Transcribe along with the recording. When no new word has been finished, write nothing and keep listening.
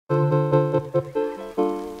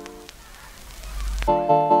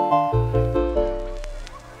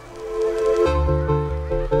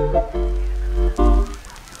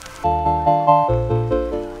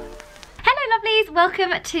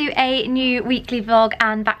Welcome to a new weekly vlog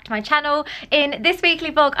and back to my channel. In this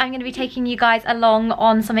weekly vlog I'm going to be taking you guys along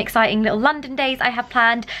on some exciting little London days I have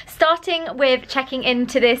planned, starting with checking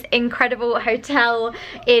into this incredible hotel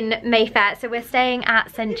in Mayfair. So we're staying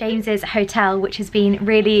at St James's Hotel, which has been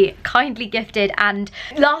really kindly gifted, and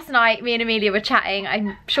last night me and Amelia were chatting.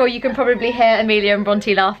 I'm sure you can probably hear Amelia and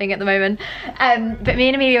Bronte laughing at the moment, but me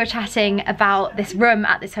and Amelia were chatting about this room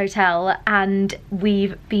at this hotel, and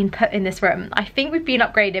we've been put in this room. I think we've been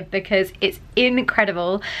upgraded because it's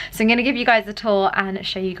incredible. So I'm going to give you guys a tour and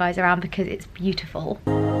show you guys around because it's beautiful.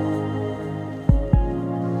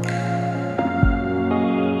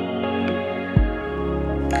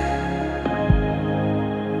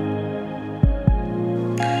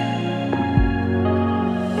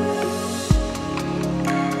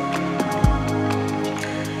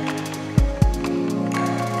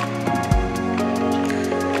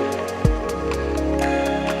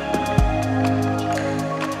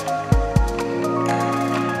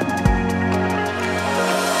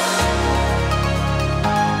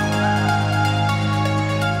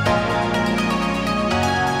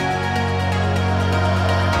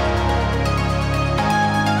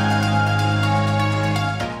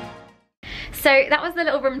 So that was the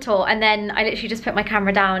little room tour, and then I literally just put my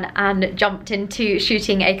camera down and jumped into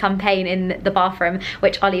shooting a campaign in the bathroom,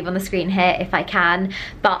 which I'll leave on the screen here if I can.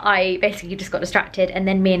 But I basically just got distracted, and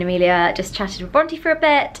then me and Amelia just chatted with Bronte for a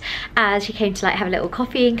bit as she came to like have a little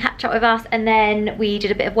coffee and catch up with us, and then we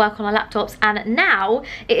did a bit of work on our laptops, and now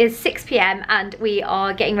it is 6 PM and we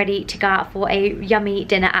are getting ready to go out for a yummy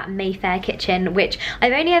dinner at Mayfair Kitchen, which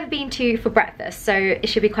I've only ever been to for breakfast, so it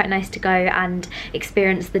should be quite nice to go and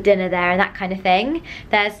experience the dinner there and that kind of thing.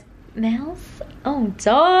 There's Mills. Oh,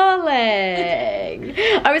 darling.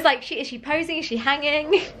 I was like, is she posing? Is she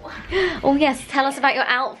hanging? Oh yes, tell us about your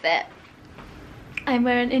outfit. I'm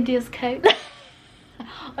wearing India's coat.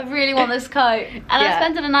 I really want this coat. And I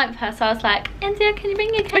spent the night with her, so I was like, India, can you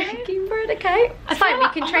bring your coat? Can you borrow the coat? It's fine, we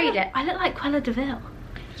can trade it. I look like Cruella de Vil.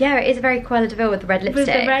 Yeah, it is very Cruella de Vil with the red lipstick.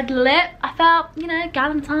 With the red lip. I felt, you know,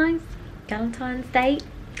 Galentine's date.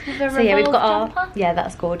 So yeah, we've got our,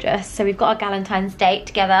 that's gorgeous. So we've got our Galentine's date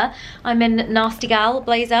together. I'm in Nasty Gal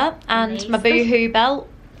blazer and my Boohoo belt,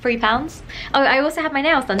 £3. Oh, I also had my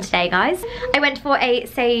nails done today, guys. I went for a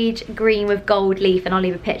sage green with gold leaf, and I'll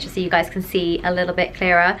leave a picture so you guys can see a little bit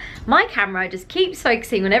clearer. My camera just keeps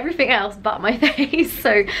focusing on everything else but my face,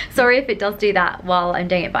 so sorry if it does do that while I'm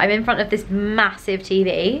doing it, but I'm in front of this massive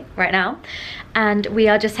TV right now, and we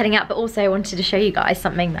are just heading out. But also I wanted to show you guys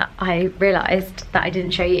something that I realised that I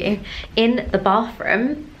didn't show you. In the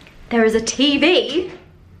bathroom, there is a TV,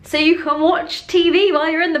 so you can watch TV while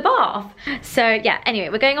you're in the bath. So yeah, anyway,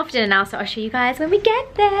 we're going off to dinner now, so I'll show you guys when we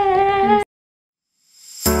get there.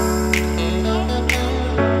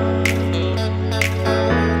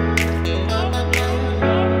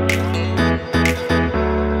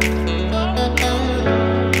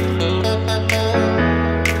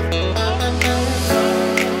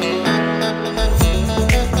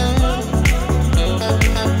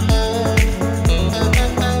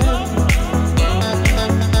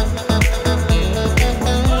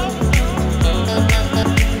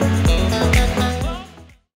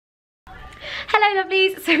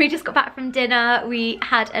 So we just got back from dinner. We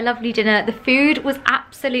had a lovely dinner. The food was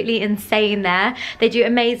absolutely insane there. They do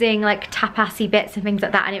amazing like tapasy bits and things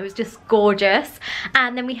like that, and it was just gorgeous.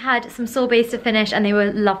 And then we had some sorbets to finish, and they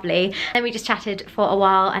were lovely. Then we just chatted for a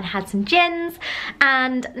while and had some gins,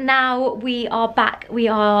 and now we are back. We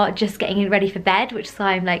are just getting ready for bed, which is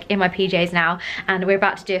why I'm like in my PJs now, and we're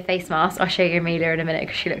about to do a face mask. I'll show you Amelia in a minute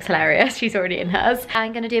because she looks hilarious. She's already in hers.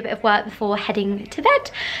 I'm gonna do a bit of work before heading to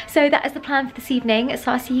bed. So that is the plan for this evening.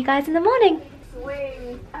 So I'll see you guys in the morning.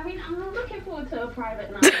 Swing. I mean, I'm not looking forward to a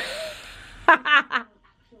private night.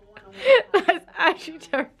 That's actually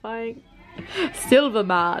terrifying. Silver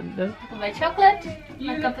man. My chocolate,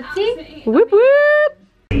 my cup of tea. Whoop whoop.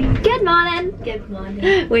 Good morning. Good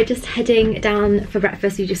morning. We're just heading down for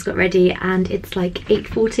breakfast. We just got ready and it's like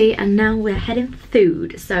 8:40, and now we're heading for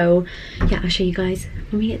food. So yeah, I'll show you guys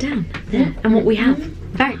when we get down there and what we have.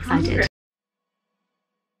 Very excited.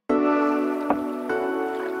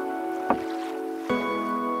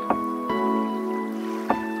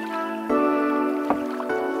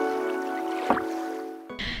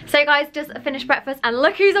 So guys, just finished breakfast and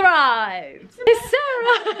look who's arrived! It's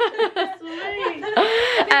Sarah!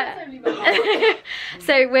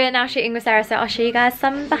 So we're now shooting with Sarah, so I'll show you guys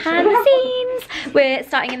some behind the scenes. we're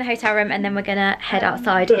starting in the hotel room and then we're gonna head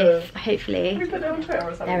outside if hopefully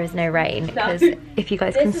there is no rain, because if you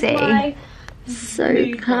guys can see,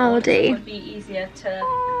 so cloudy. Would be easier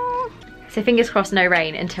to... So fingers crossed no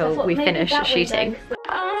rain until we finish shooting.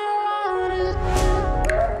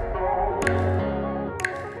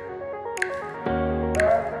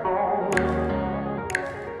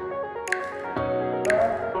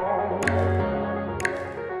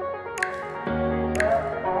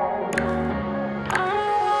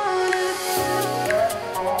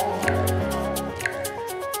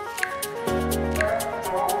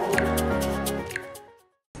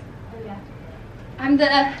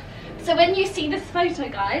 So when you see this photo,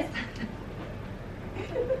 guys,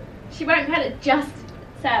 she won't credit just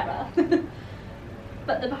Sarah,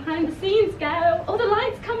 but the behind the scenes girl. Oh, the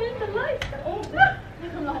lights come in, the lights. Oh,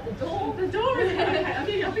 look, I'm like the door. The door is okay. I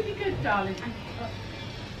think you're good, darling.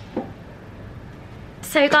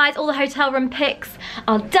 So guys, all the hotel room pics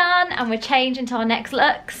are done and we're changed into our next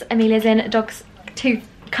looks. Amelia's in a dog's tooth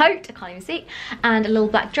coat, I can't even see, and a little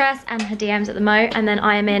black dress and her DMs at the mo, and then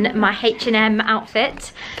I am in my H&M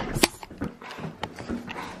outfit.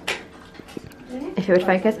 If it would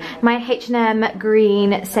focus, my H&M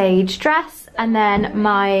green sage dress, and then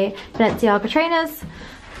my Balenciaga trainers,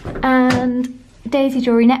 and daisy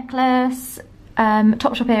jewelry necklace,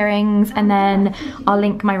 Topshop earrings, and then I'll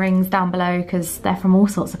link my rings down below because they're from all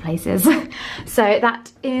sorts of places. So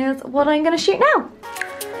that is what I'm going to shoot now.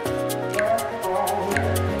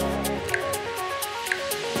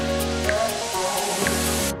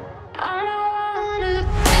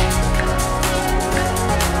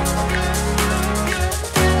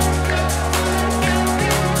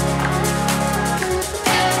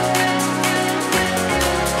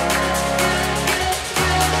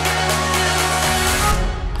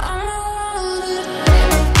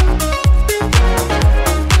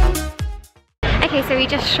 So we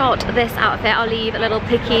just shot this outfit. I'll leave little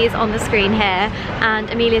pickies on the screen here, and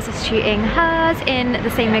Amelia's just shooting hers in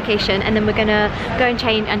the same location, and then we're gonna go and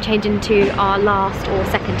change into our last or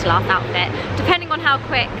second to last outfit, depending on how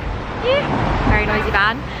quick, very noisy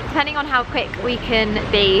van, depending on how quick we can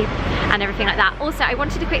be and everything like that. Also, I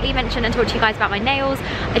wanted to quickly mention and talk to you guys about my nails.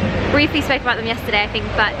 I briefly spoke about them yesterday, I think,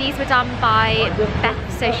 but these were done by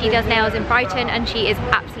Beth. So she does nails in Brighton and she is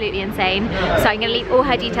absolutely insane. So I'm gonna leave all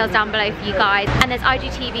her details down below for you guys. And there's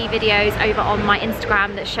IGTV videos over on my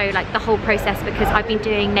Instagram that show like the whole process, because I've been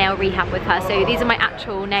doing nail rehab with her. So these are my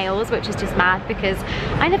actual nails, which is just mad because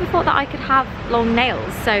I never thought that I could have long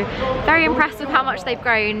nails. So very impressed with how much they've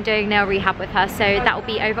grown doing nail rehab with her. So that will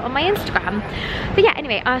be over on my Instagram. But yeah,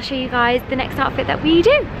 anyway, I'll show you guys the next outfit that we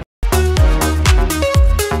do.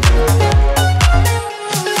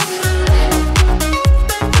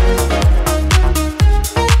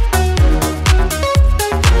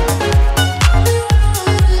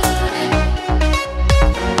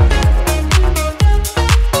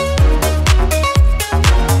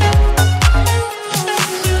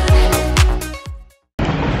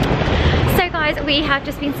 We have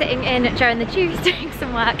just been sitting in Joe and the Juice doing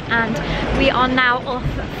some work, and we are now off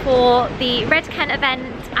for the Red Kent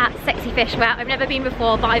event at Sexy Fish, where I've never been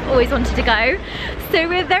before but I've always wanted to go. So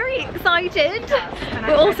we're very excited.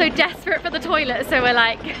 We're also desperate for the toilet, so we're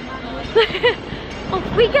like,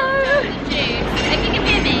 off we go. If you can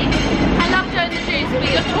hear me, I love Joe and the Juice,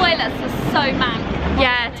 but your toilets are so mank.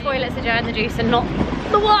 Yeah, toilets are Joe and the Juice and not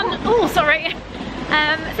the one. Oh, sorry.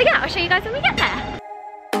 So yeah, I'll show you guys when we get there.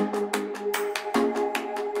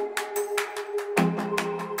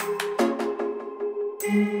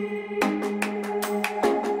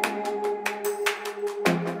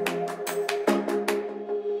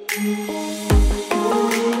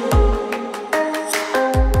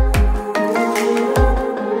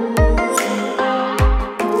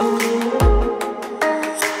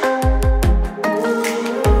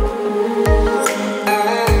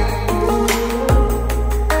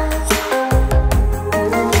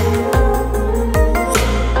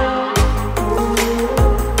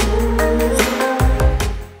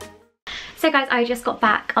 I just got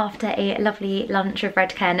back after a lovely lunch with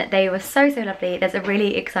Red Kent. They were so lovely. There's a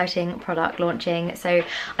really exciting product launching, so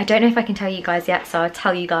I don't know if I can tell you guys yet, so I'll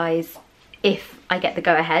tell you guys if I get the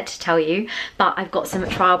go ahead to tell you, but I've got some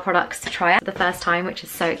trial products to try out for the first time, which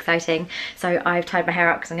is so exciting. So I've tied my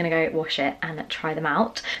hair up because I'm gonna go wash it and try them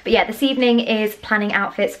out. But yeah, this evening is planning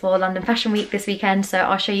outfits for London Fashion Week this weekend, so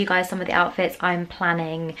I'll show you guys some of the outfits I'm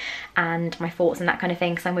planning and my thoughts and that kind of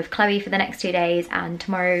thing, because I'm with Chloe for the next 2 days, and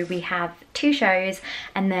tomorrow we have 2 shows,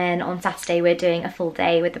 and then on Saturday we're doing a full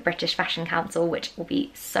day with the British Fashion Council, which will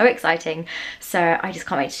be so exciting. So I just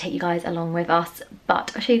can't wait to take you guys along with us.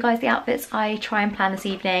 But I'll show you guys the outfits I try try and plan this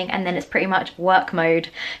evening, and then it's pretty much work mode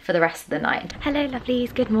for the rest of the night. Hello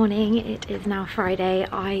lovelies, good morning. It is now Friday.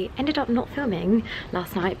 I ended up not filming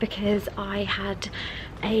last night because I have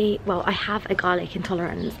a garlic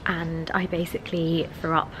intolerance, and I basically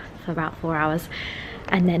threw up for about 4 hours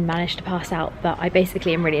and then managed to pass out. But I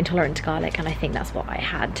basically am really intolerant to garlic, and I think that's what I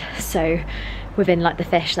had. So within like the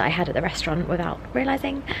fish that I had at the restaurant without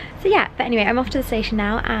realising. So yeah, but anyway, I'm off to the station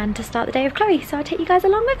now and to start the day with Chloe, so I'll take you guys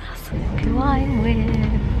along with us. Who I'm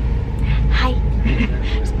with. Hi.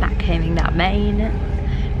 Just backcombing that mane,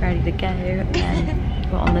 ready to go. And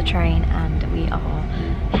we're on the train and we are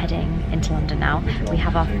heading into London now. We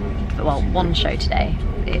have our, well, one show today.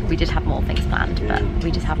 We did have more things planned, but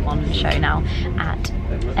we just have one show now at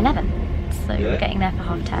 11. So we're getting there for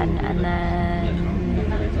 10:30, and then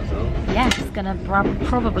yeah, just gonna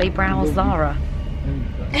probably browse Zara.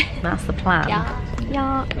 That's the plan.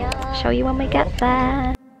 Yeah. Show you when we get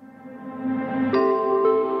there.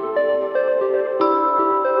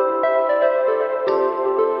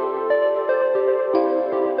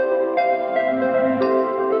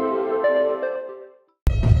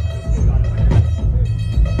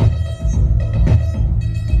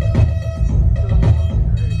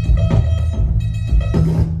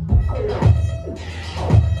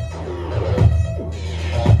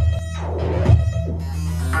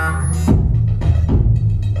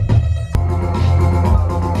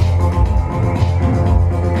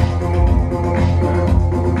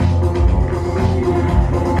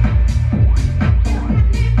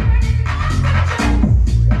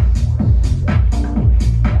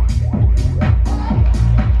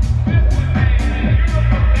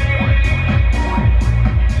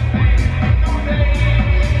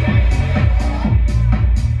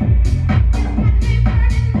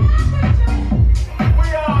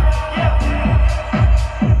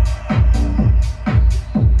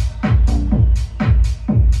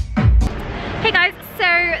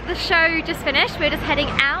 Just finished. We're just heading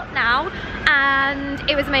out now and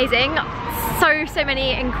it was amazing. So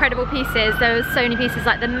many incredible pieces. There was so many pieces,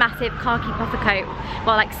 like the massive khaki puffer coat,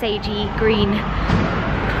 well, like sagey green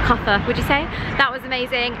puffer, would you say? That was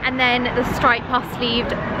amazing. And then the striped puff sleeved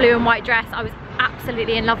blue and white dress I was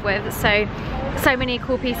absolutely in love with. So many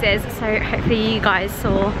cool pieces, so hopefully you guys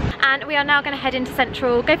saw. And we are now going to head into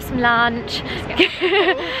Central, go for some lunch,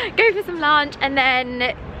 go for some lunch, and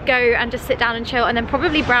then go and just sit down and chill, and then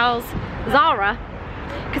probably browse Zara,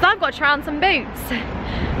 because I've got to try on some boots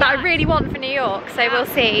that I really want for New York, so we'll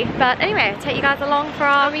see. But anyway, I'll take you guys along for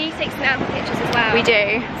our... we take some outfit pictures as well. We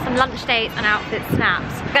do. Some lunch dates and outfit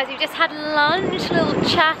snaps. Guys, we've just had lunch, a little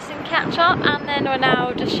chat and catch up, and then we're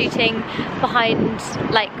now just shooting behind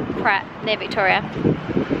like Pret near Victoria.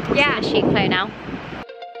 Yeah. So shoot Chloe now.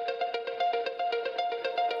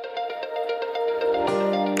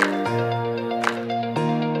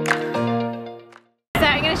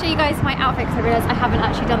 Show you guys my outfit because I realised I haven't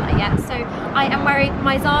actually done that yet. So I am wearing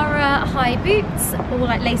my Zara high boots, all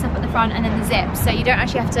like lace up at the front, and then the zips, so you don't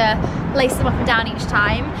actually have to lace them up and down each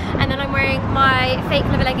time. And then I'm wearing my fake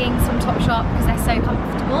leather leggings from Topshop because they're so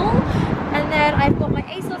comfortable. And then I've got my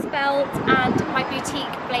ASOS belt and my boutique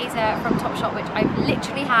blazer from Topshop, which I've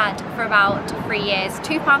literally had for about 3 years,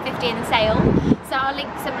 £2.50 in the sale. So I'll link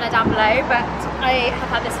similar down below, but I have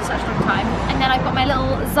had this for such a long time. And then I've got my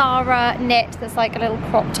little Zara knit that's like a little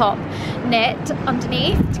crop top knit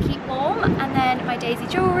underneath to keep warm, and then my Daisy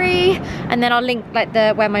jewellery, and then I'll link like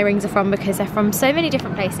where my rings are from because they're from so many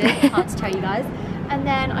different places, it's hard to tell you guys. And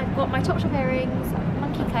then I've got my Topshop earrings,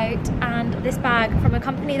 monkey coat, and this bag from a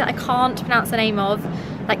company that I can't pronounce the name of,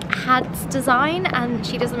 like Had's Design, and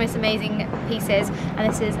she does the most amazing pieces, and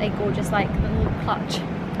this is a gorgeous like little clutch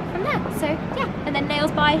from there. So yeah, and then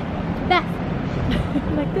nails by Beth.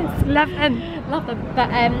 Like this. Love them. But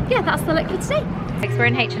yeah, that's the look for today. We're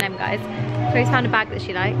in H&M, guys. Chloe's found a bag that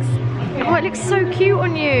she likes. Oh, it looks so cute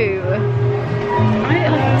on you. I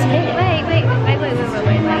like it. Wait.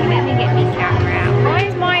 Let me get my camera out. Why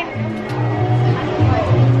is mine?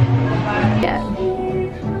 Yeah.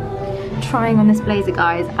 Trying on this blazer,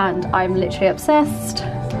 guys, and I'm literally obsessed.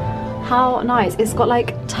 How nice. It's got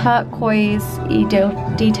like turquoise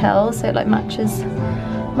details, so it like matches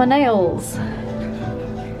my nails.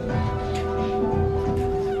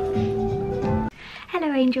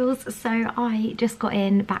 Hello angels, so I just got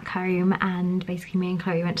in back home, and basically me and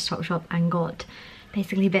Chloe went to Topshop and got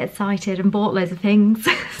basically a bit excited and bought loads of things.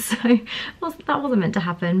 So that wasn't meant to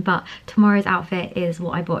happen, but tomorrow's outfit is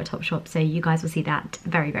what I bought at Topshop, so you guys will see that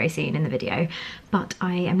very soon in the video. But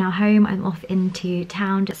I am now home, I'm off into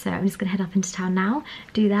town, so I'm just gonna head up into town now,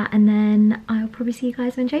 do that, and then I'll probably see you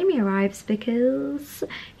guys when Jamie arrives because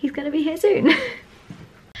he's gonna be here soon.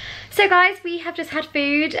 So guys, we have just had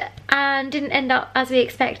food and didn't end up as we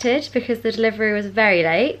expected because the delivery was very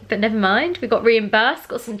late, but never mind. We got reimbursed,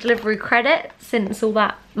 got some delivery credit since all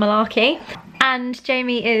that malarkey. And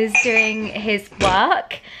Jamie is doing his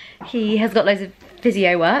work. He has got loads of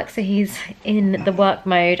physio work, so he's in the work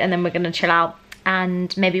mode, and then we're gonna chill out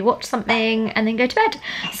and maybe watch something and then go to bed.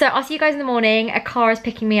 So I'll see you guys in the morning. A car is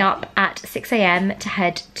picking me up at 6 AM to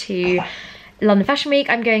head to London Fashion Week.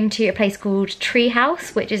 I'm going to a place called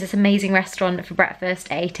Treehouse, which is this amazing restaurant for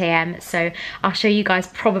breakfast at 8 AM. So I'll show you guys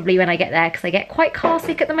probably when I get there, because I get quite car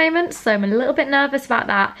sick at the moment, so I'm a little bit nervous about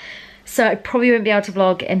that. So I probably won't be able to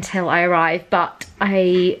vlog until I arrive, but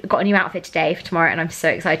I got a new outfit today for tomorrow and I'm so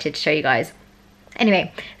excited to show you guys.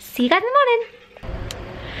 Anyway, see you guys in the morning.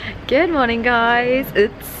 Good morning guys,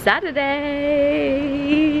 it's Saturday.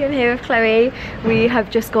 I'm here with Chloe. We have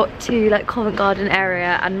just got to like Covent Garden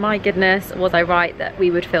area, and my goodness, was I right that we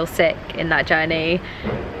would feel sick in that journey.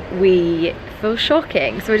 We feel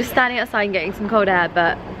shocking. So we're just standing outside and getting some cold air,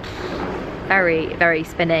 but very, very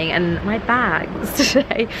spinning. And my bags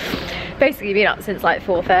today, basically been up since like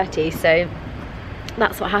 4:30, so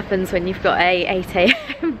that's what happens when you've got a 8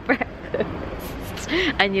 AM breakfast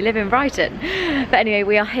and you live in Brighton. But anyway,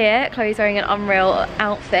 we are here. Chloe's wearing an Unreal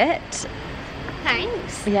outfit.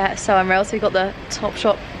 Thanks. Yeah, so Unreal. So we got the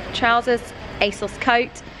Topshop trousers, ASOS coat,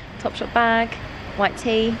 Topshop bag, white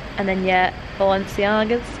tee, and then yeah,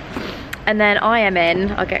 Balenciagas. And then I am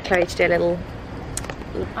in, I'll get Chloe to do a little,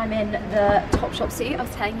 I'm in the Topshop suit I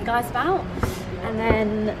was telling you guys about, and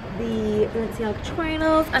then the Balenciaga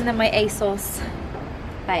trainers, and then my ASOS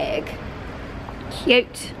bag.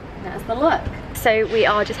 Cute. That's the look. So we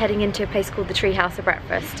are just heading into a place called the Treehouse for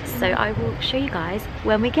breakfast. So I will show you guys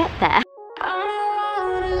when we get there.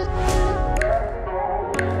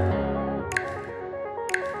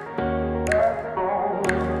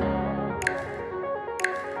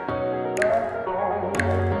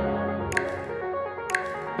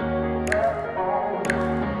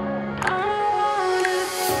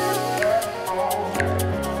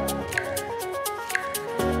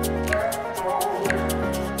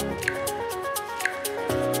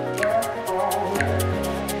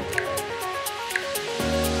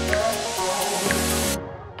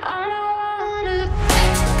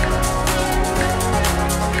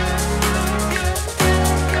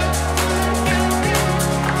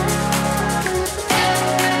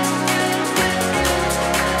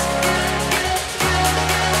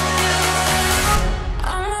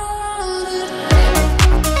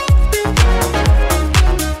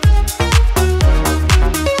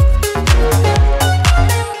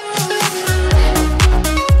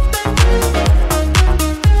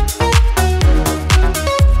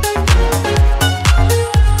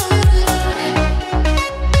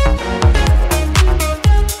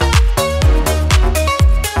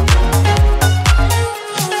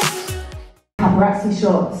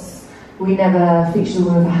 Shots, we never featured a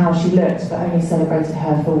woman for how she looked, but only celebrated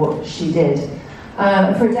her for what she did.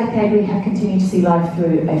 For a decade, we have continued to see life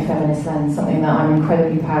through a feminist lens, something that I'm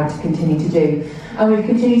incredibly proud to continue to do. And we've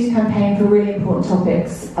continued to campaign for really important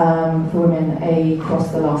topics for women across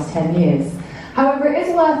the last 10 years. However, it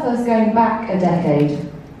is worth us going back a decade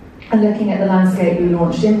and looking at the landscape we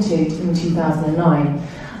launched into in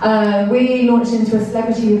 2009. We launched into a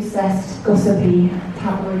celebrity-obsessed, gossipy,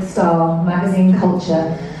 tabloid style magazine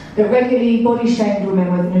culture that regularly body-shamed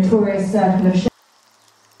women with a notorious circle of shame.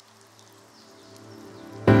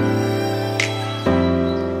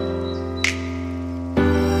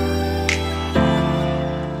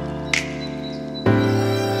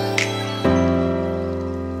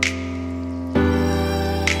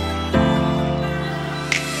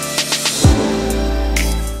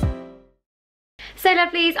 So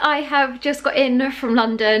lovelies, I have just got in from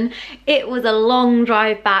London. It was a long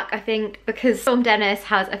drive back, I think, because Storm Dennis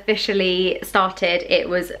has officially started. It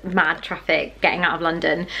was mad traffic getting out of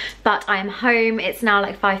London, but I am home. It's now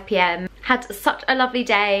like 5 PM. Had such a lovely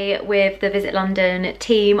day with the Visit London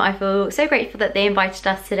team. I feel so grateful that they invited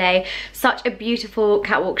us today. Such a beautiful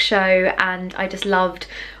catwalk show, and I just loved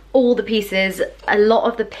all the pieces. A lot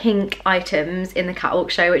of the pink items in the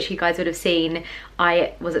catwalk show, which you guys would have seen,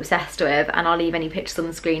 I was obsessed with, and I'll leave any pictures on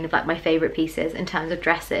the screen of like my favourite pieces in terms of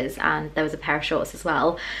dresses, and there was a pair of shorts as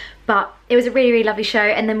well. But it was a really, really lovely show,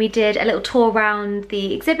 and then we did a little tour around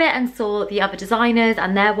the exhibit and saw the other designers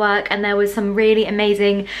and their work, and there was some really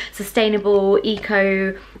amazing sustainable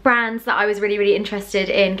eco brands that I was really interested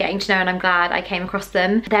in getting to know, and I'm glad I came across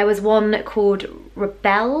them. There was one called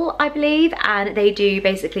Rebel, I believe, and they do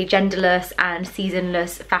basically genderless and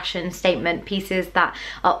seasonless fashion statement pieces that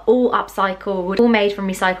are all upcycled, all made from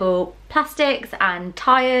recycled plastics and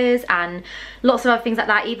tires and lots of other things like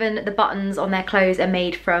that. Even the buttons on their clothes are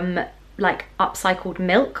made from like upcycled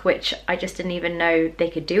milk, which I just didn't even know they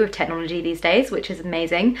could do with technology these days, which is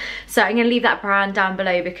amazing. So I'm going to leave that brand down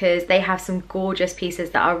below because they have some gorgeous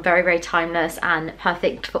pieces that are very timeless and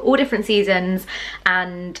perfect for all different seasons,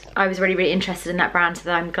 and I was really interested in that brand,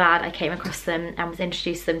 so I'm glad I came across them and was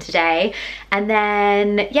introduced to them today. And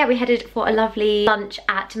then yeah, we headed for a lovely lunch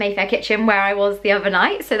at Mayfair Kitchen where I was the other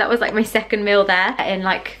night, so that was like my second meal there in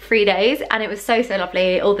like 3 days, and it was so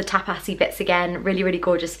lovely. All the tapasy bits again, really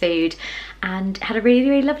gorgeous food, and had a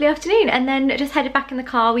really lovely afternoon. And then just headed back in the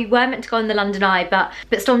car. We were meant to go on the London Eye, but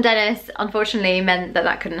Storm Dennis unfortunately meant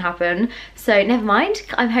that couldn't happen, so never mind.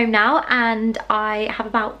 I'm home now and I have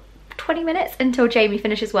about 20 minutes until Jamie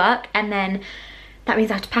finishes work, and then that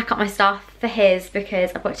means I have to pack up my stuff for his,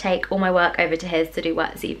 because I've got to take all my work over to his to do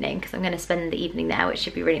work this evening, because I'm going to spend the evening there, which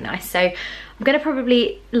should be really nice. So I'm going to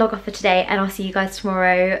probably log off for today, and I'll see you guys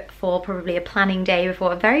tomorrow for probably a planning day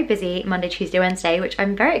before a very busy Monday, Tuesday, Wednesday, which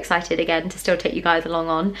I'm very excited again to still take you guys along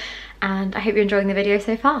on. And I hope you're enjoying the video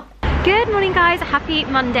so far. Good morning guys, happy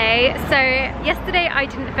Monday. So yesterday I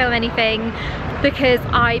didn't film anything because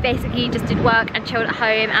I basically just did work and chilled at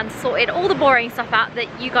home and sorted all the boring stuff out that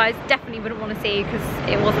you guys definitely wouldn't want to see because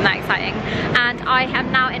it wasn't that exciting. And I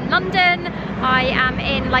am now in London. I am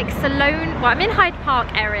in like Sloane, well, I'm in Hyde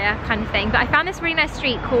Park area kind of thing, but I found this really nice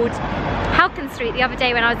street called Halkin Street the other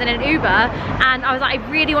day when I was in an Uber, and I was like, I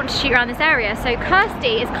really want to shoot around this area. So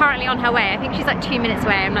Kirsty is currently on her way. I think she's like 2 minutes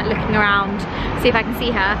away. I'm like looking around, see if I can see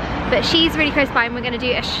her. But she's really close by and we're going to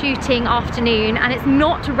do a shooting afternoon, and it's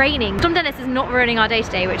not raining. Storm Dennis is not ruining our day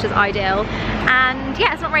today, which is ideal. And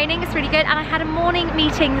yeah, it's not raining, it's really good. And I had a morning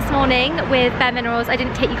meeting this morning with Bare Minerals. I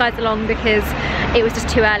didn't take you guys along because it was just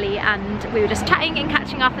too early and we were just chatting and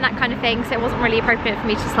catching up and that kind of thing, so it wasn't really appropriate for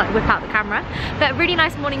me to just like whip out the camera. But a really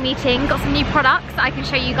nice morning meeting, got some new products that I can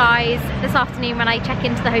show you guys this afternoon when I check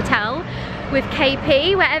into the hotel with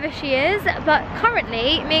KP, wherever she is. But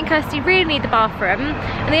currently, me and Kirsty really need the bathroom,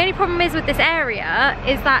 and the only problem is with this area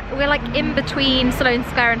is that we're like in between Sloane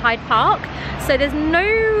Square and Hyde Park, so there's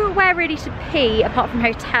nowhere really to pee apart from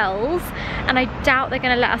hotels, and I doubt they're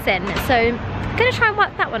gonna let us in. So I'm gonna try and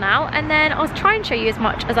work that one out, and then I'll try and show you as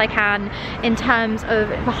much as I can in terms of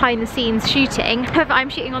behind the scenes shooting. However, I'm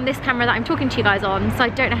shooting on this camera that I'm talking to you guys on, so I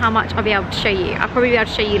don't know how much I'll be able to show you. I'll probably be able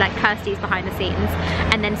to show you like Kirsty's behind the scenes,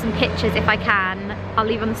 and then some pictures if I can. I'll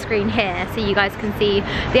leave on the screen here so you guys can see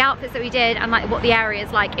the outfits that we did and like what the area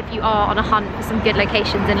is like. If you are on a hunt for some good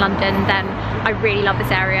locations in London, then I really love this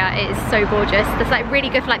area. It is so gorgeous. There's like really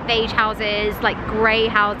good for like beige houses, like grey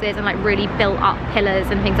houses, and like really built up pillars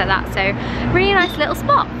and things like that. So really nice little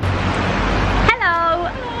spot. Hello.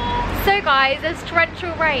 So guys, there's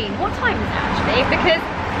torrential rain. What time is it actually? Because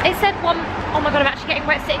it said one. Oh my god, I'm actually getting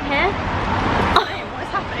wet sitting here. Wait, what is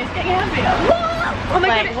happening? It's getting heavier. What? Oh my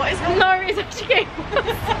god, what is happening? No, it's actually getting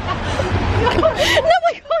worse. No,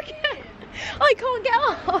 I can't get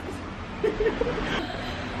up.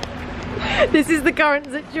 This is the current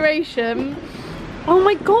situation. Oh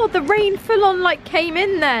my god, the rain full on like came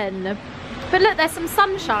in then. But look, there's some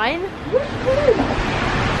sunshine.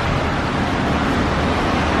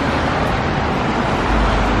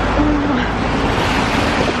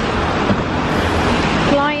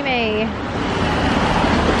 Blimey.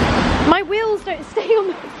 My wheels don't stay on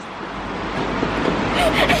the...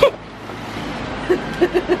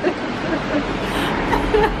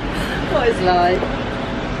 What is life?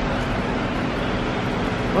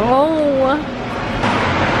 Oh.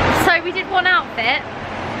 So we did one outfit,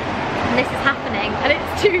 and this is happening, and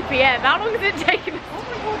it's 2 PM. How long has it taken us? Oh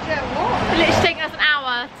my god, yeah, what? It's taken us an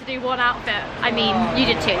hour to do one outfit. I mean, you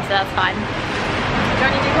did 2, so that's fine. Did you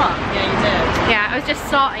only do one? Yeah, you did. Yeah, I was just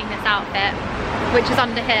starting this outfit, which is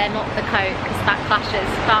under here, not the coat, because that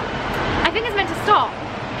clashes. But I think it's meant to stop.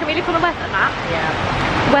 Can we look on the weather map? Yeah.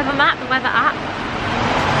 Weather map, the weather app.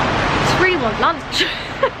 Just really want lunch.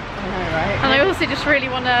 I know, right? And I also just really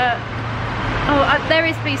want to... Oh, there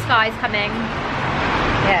is blue skies coming.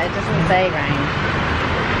 Yeah, it doesn't say rain.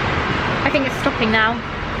 I think it's stopping now.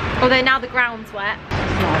 Although now the ground's wet.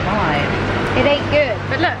 It's not a vibe. It ain't good.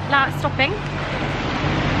 But look, now it's stopping.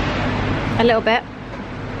 A little bit.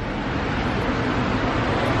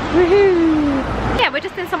 Woohoo! Yeah, we're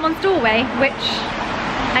just in someone's doorway, which,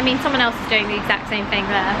 I mean, someone else is doing the exact same thing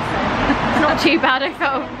there, so it's not too bad.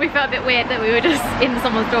 We felt a bit weird that we were just in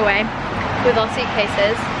someone's doorway with our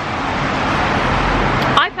suitcases.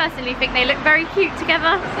 I personally think they look very cute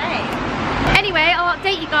together. Same. Anyway, I'll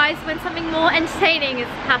update you guys when something more entertaining is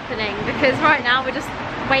happening, because right now we're just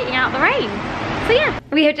waiting out the rain. So yeah,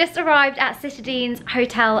 we have just arrived at Citadines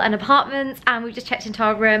Hotel and Apartments, and we've just checked into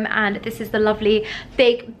our room, and this is the lovely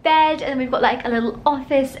big bed, and we've got like a little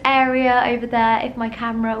office area over there, if my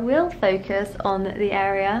camera will focus on the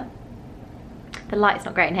area. The light's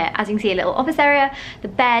not great in here. As you can see, a little office area, the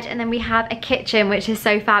bed, and then we have a kitchen, which is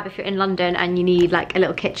so fab if you're in London and you need like a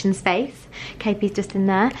little kitchen space. KP's just in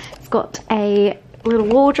there. It's got a little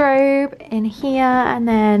wardrobe in here, and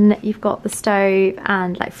then you've got the stove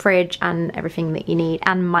and like fridge and everything that you need,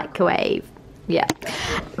 and microwave. Yeah,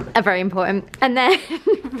 very important. And then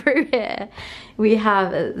through here we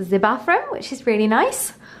have the bathroom, which is really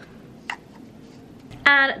nice.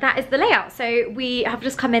 And that is the layout. So we have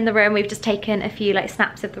just come in the room, we've just taken a few like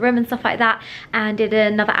snaps of the room and stuff like that, and did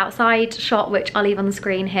another outside shot, which I'll leave on the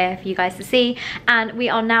screen here for you guys to see. And we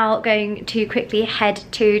are now going to quickly head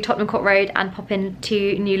to Tottenham Court Road and pop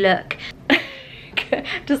into New Look.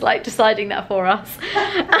 Just like deciding that for us.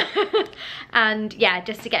 And yeah,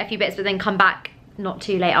 just to get a few bits, but then come back not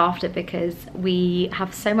too late after, because we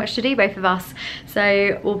have so much to do, both of us.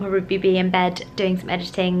 So we'll probably be in bed doing some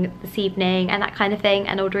editing this evening and that kind of thing,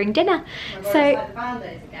 and ordering dinner. Oh God, so it's like the Van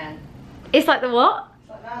days again. It's like the what? It's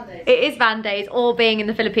like Van days. It is Van days, or being in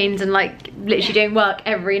the Philippines and like literally doing work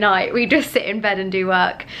every night. We just sit in bed and do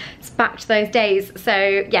work. It's back to those days.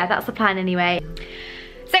 So yeah, that's the plan anyway.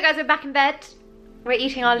 So guys, we're back in bed. We're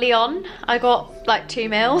eating our Leon. I got like 2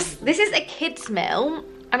 meals. This is a kid's meal.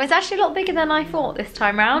 And it's actually a lot bigger than I thought this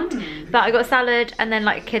time round. But I got a salad and then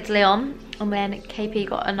like a kid's Leon. And then KP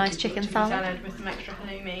got a nice chicken salad with some extra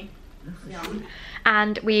halloumi. Yum.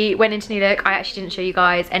 And we went into New Look. I actually didn't show you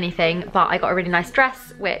guys anything, but I got a really nice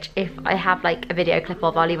dress, which if I have like a video clip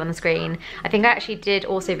of, I'll leave on the screen. I think I actually did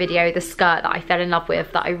also video the skirt that I fell in love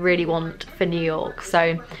with that I really want for New York.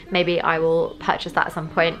 So maybe I will purchase that at some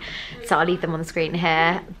point. So I'll leave them on the screen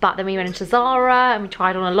here. But then we went into Zara and we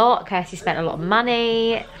tried on a lot. Kirsty spent a lot of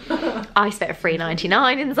money. I spent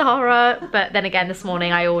 $3.99 in Zara. But then again, this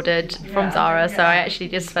morning I ordered from Zara. So I actually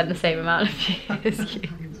just spent the same amount as you.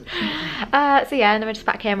 So yeah, and then we're just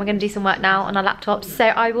back here and we're going to do some work now on our laptops. So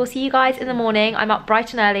I will see you guys in the morning. I'm up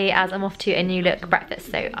bright and early as I'm off to a New Look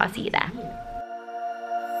breakfast, so I'll see you there.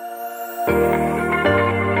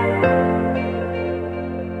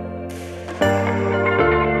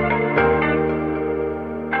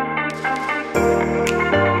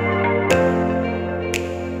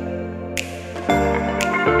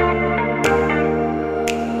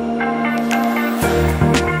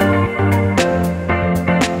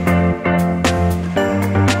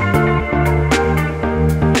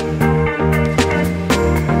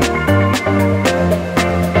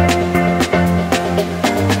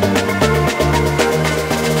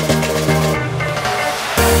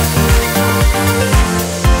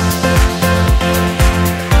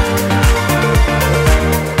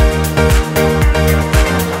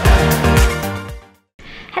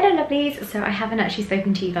 So I haven't actually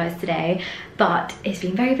spoken to you guys today, but it's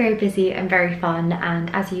been very, very busy and very fun. And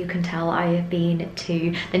as you can tell, I have been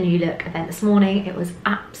to the New Look event this morning. It was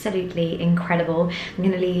absolutely incredible. I'm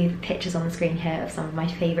going to leave pictures on the screen here of some of my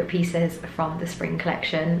favourite pieces from the spring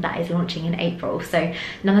collection that is launching in April. So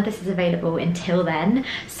none of this is available until then,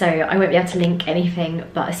 so I won't be able to link anything,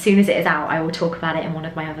 but as soon as it is out, I will talk about it in one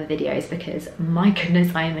of my other videos, because my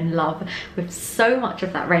goodness, I am in love with so much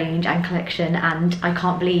of that range and collection, and I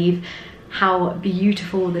can't believe how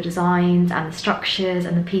beautiful the designs and the structures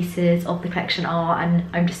and the pieces of the collection are, and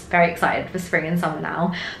I'm just very excited for spring and summer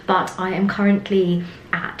now. But I am currently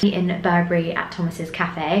in Burberry at Thomas's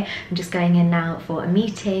Cafe. I'm just going in now for a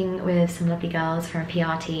meeting with some lovely girls from a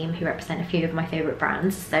PR team who represent a few of my favourite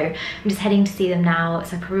brands. So I'm just heading to see them now,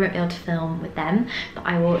 so I probably won't be able to film with them, but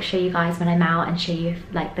I will show you guys when I'm out and show you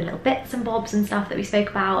like the little bits and bobs and stuff that we spoke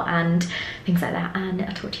about and things like that, and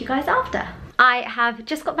I'll talk to you guys after. I have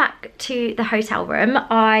just got back to the hotel room.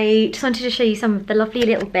 I just wanted to show you some of the lovely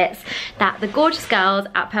little bits that the gorgeous girls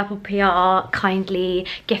at Purple PR kindly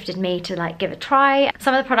gifted me to like give a try.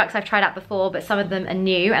 Some of the products I've tried out before, but some of them are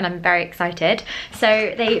new and I'm very excited.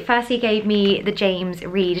 So they firstly gave me the James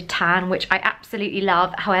Reed tan, which I absolutely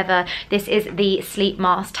love. However, this is the Sleep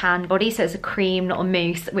Mask Tan Body, so it's a cream, not a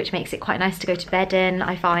mousse, which makes it quite nice to go to bed in,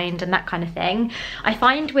 I find, and that kind of thing. I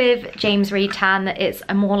find with James Reed tan that it's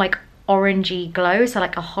a more like orangey glow, so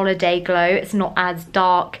like a holiday glow. It's not as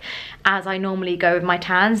dark as I normally go with my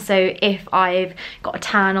tans. So if I've got a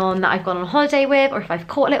tan on that I've gone on holiday with, or if I've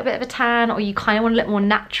caught a little bit of a tan, or you kind of want to look more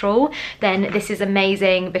natural, then this is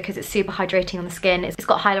amazing because it's super hydrating on the skin. It's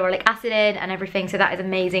got hyaluronic acid in and everything, so that is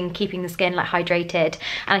amazing, keeping the skin like hydrated.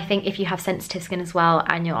 And I think if you have sensitive skin as well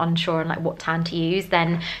and you're unsure on like what tan to use,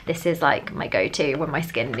 then this is like my go-to when my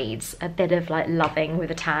skin needs a bit of like loving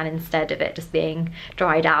with a tan instead of it just being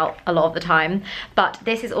dried out a lot of the time. But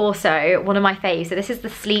this is also one of my faves. So this is the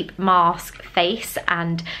Sleep Mask Face,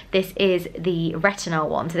 and this is the retinol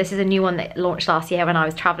one. So this is a new one that launched last year when I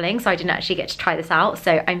was traveling, so I didn't actually get to try this out.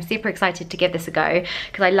 So I'm super excited to give this a go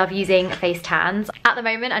because I love using face tans. At the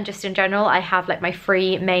moment, and just in general, I have like my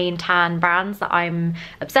 3 main tan brands that I'm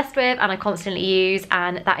obsessed with and I constantly use,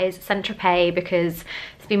 and that is Saint Tropez because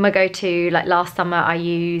it's been my go-to. Like last summer I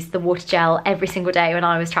used the water gel every single day when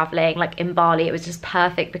I was traveling, like in Bali. It was just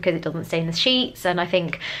perfect because it doesn't stain the sheets, and I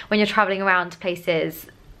think when you're traveling around to places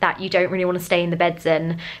that you don't really want to stay in the beds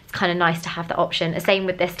in, it's kind of nice to have the option. Same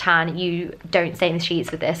with this tan, you don't stain the sheets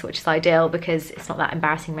with this, which is ideal because it's not that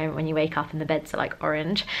embarrassing moment when you wake up and the beds are like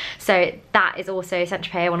orange. So that is also Saint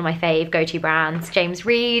Tropez, one of my fave go-to brands. James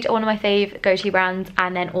Reed, one of my fave go-to brands,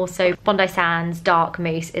 and then also Bondi Sands Dark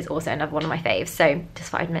Mousse is also another one of my faves. So just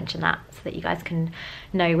thought I'd mention that so that you guys can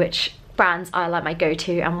know which brands are like my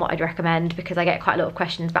go-to and what I'd recommend, because I get quite a lot of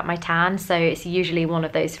questions about my tan, so it's usually one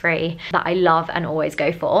of those 3 that I love and always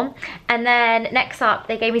go for. And then next up,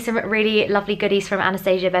 they gave me some really lovely goodies from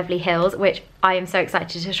Anastasia Beverly Hills, which I am so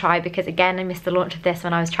excited to try because again, I missed the launch of this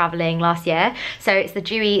when I was traveling last year. So it's the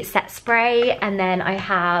Dewy Set Spray, and then I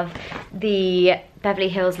have the Beverly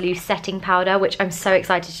Hills Loose Setting Powder, which I'm so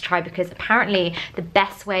excited to try because apparently the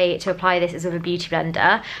best way to apply this is with a beauty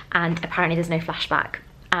blender, and apparently there's no flashback.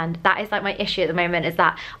 And that is like my issue at the moment, is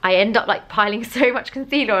that I end up like piling so much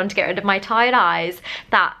concealer on to get rid of my tired eyes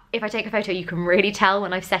that if I take a photo you can really tell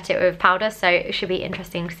when I've set it with powder. So it should be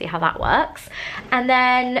interesting to see how that works. And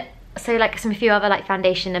then so like a few other like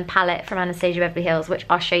foundation and palette from Anastasia Beverly Hills, which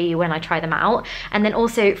I'll show you when I try them out. And then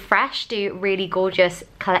also Fresh do really gorgeous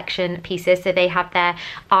collection pieces. So they have their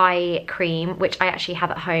eye cream, which I actually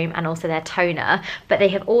have at home, and also their toner. But they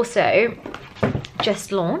have also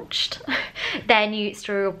just launched their new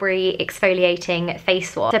strawberry exfoliating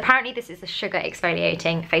face wash. So apparently this is the sugar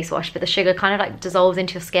exfoliating face wash, but the sugar kind of like dissolves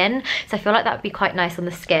into your skin, so I feel like that would be quite nice on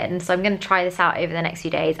the skin. So I'm going to try this out over the next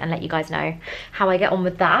few days and let you guys know how I get on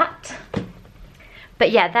with that. But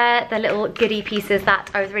yeah, they're the little goodie pieces that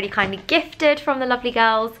I was really kindly gifted from the lovely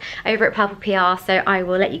girls over at Purple PR. So I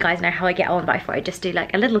will let you guys know how I get on, but I thought I'd just do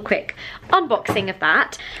like a little quick unboxing of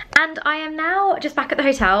that. And I am now just back at the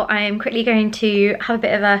hotel. I am quickly going to have a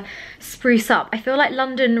bit of a spruce up. I feel like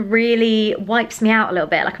London really wipes me out a little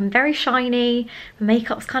bit. Like I'm very shiny, my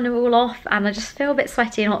makeup's kind of all off, and I just feel a bit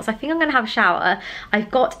sweaty and hot. So I think I'm gonna have a shower. I've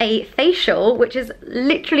got a facial, which is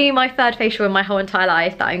literally my 3rd facial in my whole entire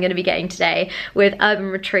life that I'm gonna be getting today with Urban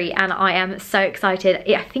Retreat, and I am so excited.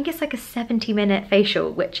 I think it's like a 70-minute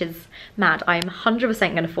facial, which is mad. I am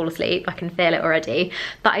 100% gonna fall asleep. I can feel it already.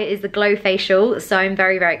 But it is the Glow facial, so I'm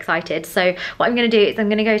very, very excited. So what I'm gonna do is I'm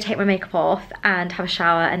gonna go take my makeup off and have a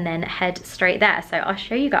shower and then head straight there. So I'll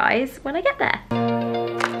show you guys when I get there.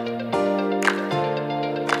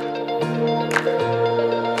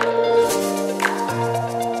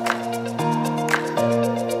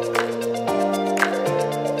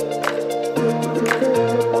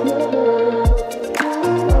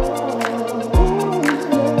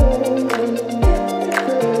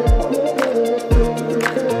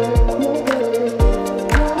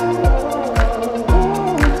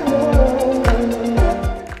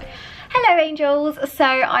 So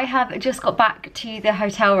I have just got back to the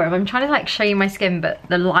hotel room. I'm trying to like show you my skin, but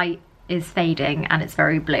the light is fading and it's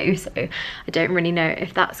very blue, so I don't really know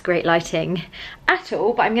if that's great lighting at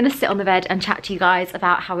all. But I'm gonna sit on the bed and chat to you guys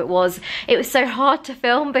about how it was. It was so hard to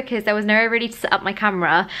film because there was nowhere really to set up my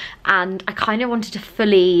camera, and I kind of wanted to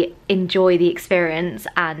fully enjoy the experience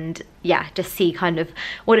and yeah, just see kind of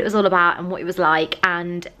what it was all about and what it was like.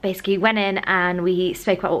 And basically went in and we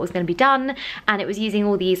spoke about what was going to be done, and it was using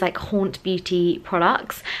all these like Haunt Beauty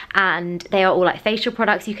products, and they are all like facial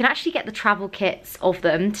products. You can actually get the travel kits of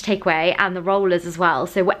them to take away, and the rollers as well.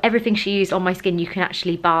 So everything she used on my skin you can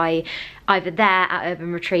actually buy either there at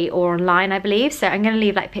Urban Retreat or online, I believe. So I'm going to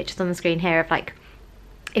leave like pictures on the screen here of like,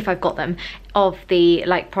 if I've got them, of the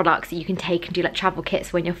like products that you can take and do like travel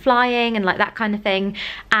kits when you're flying and like that kind of thing.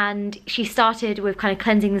 And she started with kind of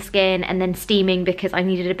cleansing the skin and then steaming because I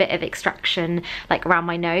needed a bit of extraction like around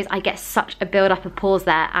my nose. I get such a build up of pores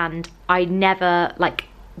there, and I never like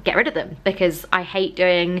get rid of them because I hate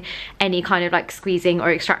doing any kind of like squeezing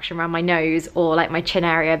or extraction around my nose or like my chin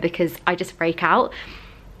area because I just break out.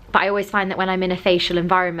 But I always find that when I'm in a facial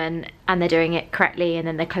environment and they're doing it correctly and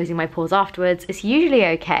then they're closing my pores afterwards, it's usually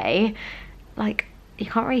okay. Like, you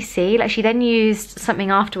can't really see. Like, she then used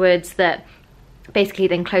something afterwards that basically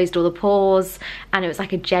then closed all the pores, and it was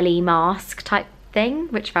like a jelly mask type thing,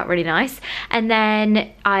 which felt really nice. And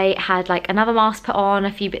then I had like another mask put on,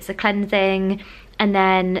 a few bits of cleansing, and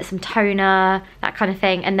then some toner, that kind of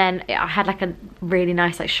thing. And then I had like a really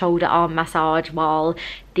nice like shoulder arm massage while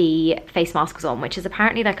the face mask was on, which is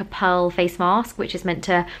apparently like a pearl face mask, which is meant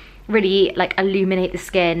to really like illuminate the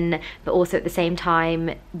skin, but also at the same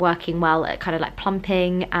time working well at kind of like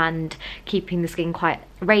plumping and keeping the skin quite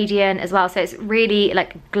radiant as well. So it's really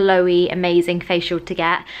like glowy, amazing facial to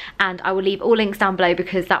get, and I will leave all links down below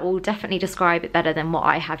because that will definitely describe it better than what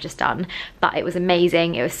I have just done. But it was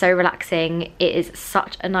amazing, it was so relaxing, it is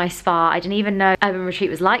such a nice spa. I didn't even know Urban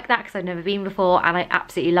Retreat was like that because I've never been before, and I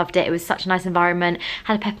absolutely loved it. It was such a nice environment.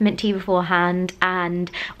 Had a peppermint tea beforehand,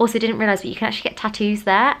 and also didn't realise that you can actually get tattoos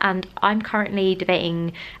there, and I'm currently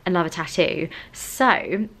debating another tattoo,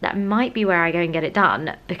 so that might be where I go and get it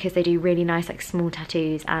done because they do really nice like small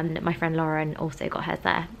tattoos, and my friend Lauren also got hers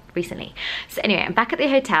there recently. So anyway, I'm back at the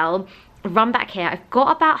hotel, run back here. I've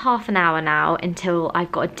got about half an hour now until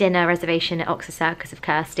I've got a dinner reservation at Oxford Circus of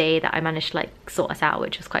Kirsty that I managed to like sort us out,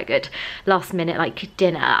 which was quite good. Last minute like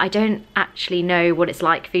dinner. I don't actually know what it's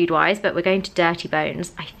like food wise, but we're going to Dirty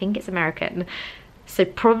Bones. I think it's American, so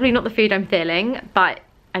probably not the food I'm feeling, but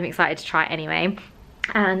I'm excited to try it anyway.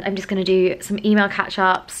 And I'm just gonna do some email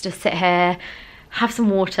catch-ups, just sit here, have some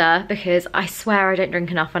water because I swear I don't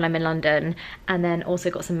drink enough when I'm in London, and then also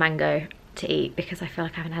got some mango to eat because I feel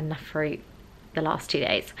like I haven't had enough fruit the last 2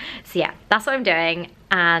 days. So yeah, that's what I'm doing,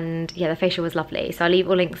 and yeah, the facial was lovely. So I'll leave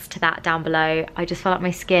all links to that down below. I just feel like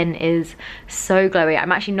my skin is so glowy.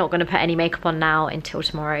 I'm actually not gonna put any makeup on now until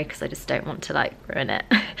tomorrow because I just don't want to like ruin it.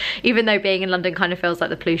 Even though being in London kind of feels like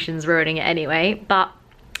the pollution's ruining it anyway. But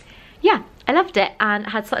yeah, I loved it and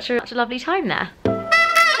had such a lovely time there.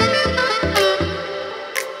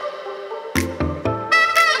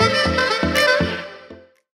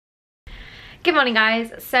 Good morning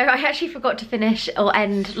guys. So I actually forgot to finish or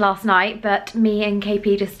end last night, but me and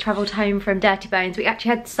KP just travelled home from Dirty Bones. We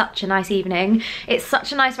actually had such a nice evening. It's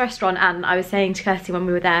such a nice restaurant, and I was saying to Kirsty when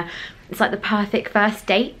we were there, it's like the perfect first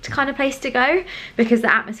date kind of place to go because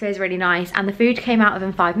the atmosphere is really nice and the food came out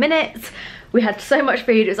within 5 minutes. We had so much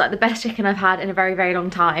food, it was like the best chicken I've had in a very, very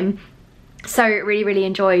long time. So really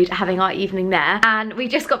enjoyed having our evening there, and we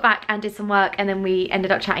just got back and did some work, and then we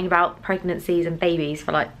ended up chatting about pregnancies and babies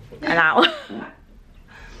for like an hour.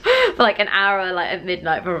 For like an hour, like at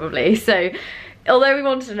midnight probably. So although we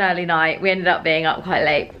wanted an early night, we ended up being up quite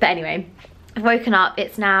late. But anyway, I've woken up,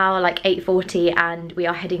 it's now like 8:40 and we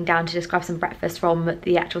are heading down to just grab some breakfast from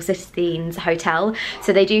the actual Citizens Hotel.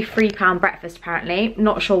 So they do £3 breakfast apparently.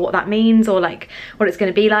 Not sure what that means or like what it's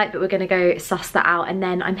going to be like, but we're going to go suss that out. And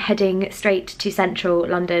then I'm heading straight to central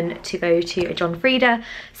London to go to a John Frieda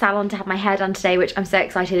salon to have my hair done today, which I'm so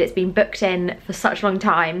excited. It's been booked in for such a long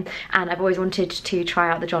time and I've always wanted to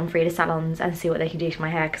try out the John Frieda salons and see what they can do to my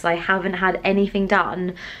hair because I haven't had anything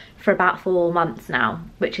done for about 4 months now,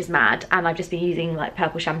 which is mad, and I've just been using like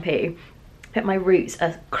purple shampoo, but my roots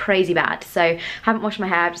are crazy bad, so haven't washed my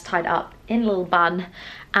hair. I've just tied it up in a little bun,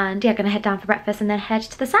 and yeah, gonna head down for breakfast and then head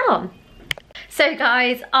to the salon. So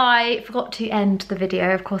guys, I forgot to end the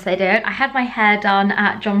video, of course I did. I had my hair done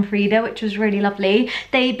at John Frieda, which was really lovely.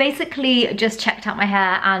 They basically just checked out my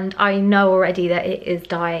hair and I know already that it is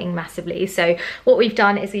dying massively. So what we've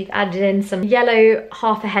done is we've added in some yellow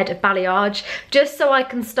half a head of balayage, just so I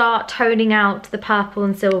can start toning out the purple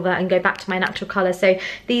and silver and go back to my natural colour. So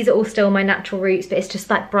these are all still my natural roots, but it's just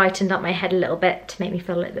like brightened up my head a little bit to make me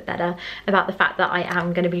feel a little bit better about the fact that I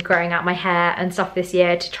am going to be growing out my hair and stuff this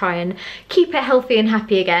year to try and keep it healthy and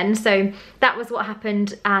happy again. So that was what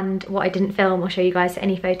happened, and what I didn't film, I'll show you guys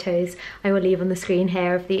any photos I will leave on the screen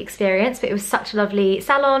here of the experience. But it was such a lovely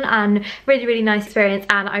salon and really nice experience,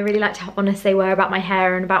 and I really liked how honest they were about my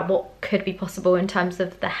hair and about what could be possible in terms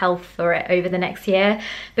of the health for it over the next year,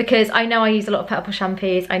 because I know I use a lot of purple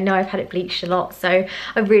shampoos, I know I've had it bleached a lot, so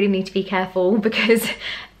I really need to be careful because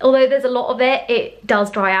although there's a lot of it, it does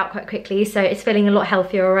dry out quite quickly, so it's feeling a lot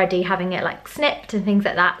healthier already having it like snipped and things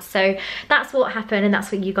like that. So that's what happened and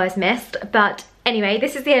that's what you guys missed. But Anyway,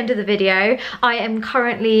 this is the end of the video. I am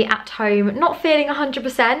currently at home, not feeling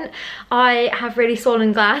 100%. I have really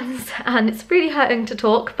swollen glands and it's really hurting to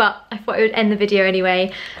talk, but I thought I would end the video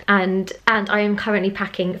anyway. And I am currently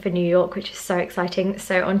packing for New York, which is so exciting.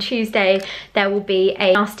 So on Tuesday, there will be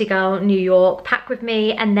a Nasty Girl New York pack with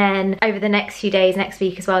me. And then over the next few days, next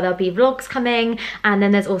week as well, there'll be vlogs coming. And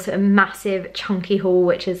then there's also a massive chunky haul,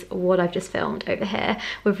 which is what I've just filmed over here,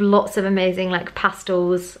 with lots of amazing like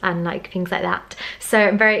pastels and like things like that. So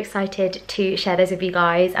I'm very excited to share those with you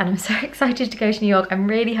guys, and I'm so excited to go to New York. I'm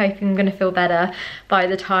really hoping I'm gonna feel better by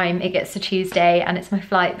the time it gets to Tuesday and it's my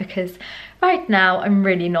flight, because right now I'm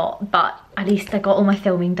really not, but at least I got all my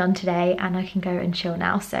filming done today and I can go and chill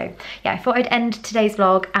now. So yeah, I thought I'd end today's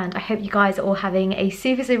vlog, and I hope you guys are all having a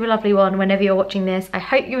super, super lovely one whenever you're watching this. I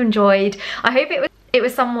hope you enjoyed. I hope it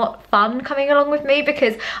was somewhat fun coming along with me,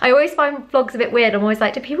 because I always find vlogs a bit weird. I'm always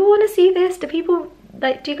like, do people want to see this? Do people,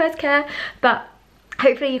 like, do you guys care? But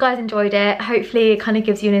hopefully you guys enjoyed it. Hopefully it kind of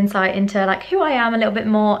gives you an insight into like who I am a little bit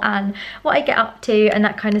more and what I get up to and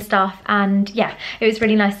that kind of stuff. And yeah, it was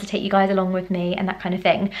really nice to take you guys along with me and that kind of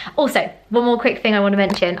thing. Also, one more quick thing I want to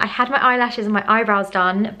mention. I had my eyelashes and my eyebrows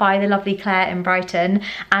done by the lovely Claire in Brighton,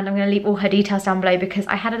 and I'm going to leave all her details down below because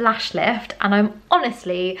I had a lash lift and I'm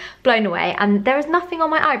honestly blown away, and there is nothing on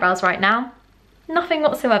my eyebrows right now. Nothing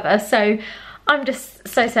whatsoever. So I'm just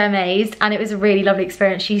so amazed, and it was a really lovely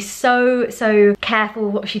experience. She's so careful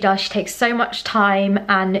what she does. She takes so much time,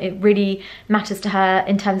 and it really matters to her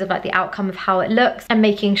in terms of like the outcome of how it looks and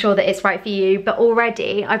making sure that it's right for you. But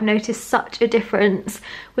already I've noticed such a difference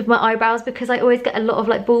with my eyebrows, because I always get a lot of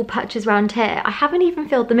like bald patches around here. I haven't even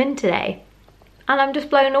filled them in today, and I'm just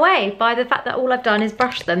blown away by the fact that all I've done is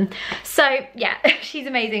brush them. So yeah, she's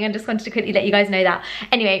amazing. I just wanted to quickly let you guys know that.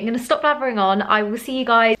 Anyway, I'm gonna stop blabbering on. I will see you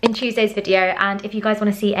guys in Tuesday's video, and if you guys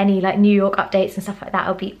want to see any like New York updates and stuff like that,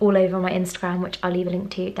 I'll be all over my Instagram, which I'll leave a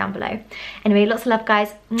link to down below. Anyway, lots of love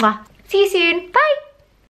guys. Mwah. See you soon. Bye.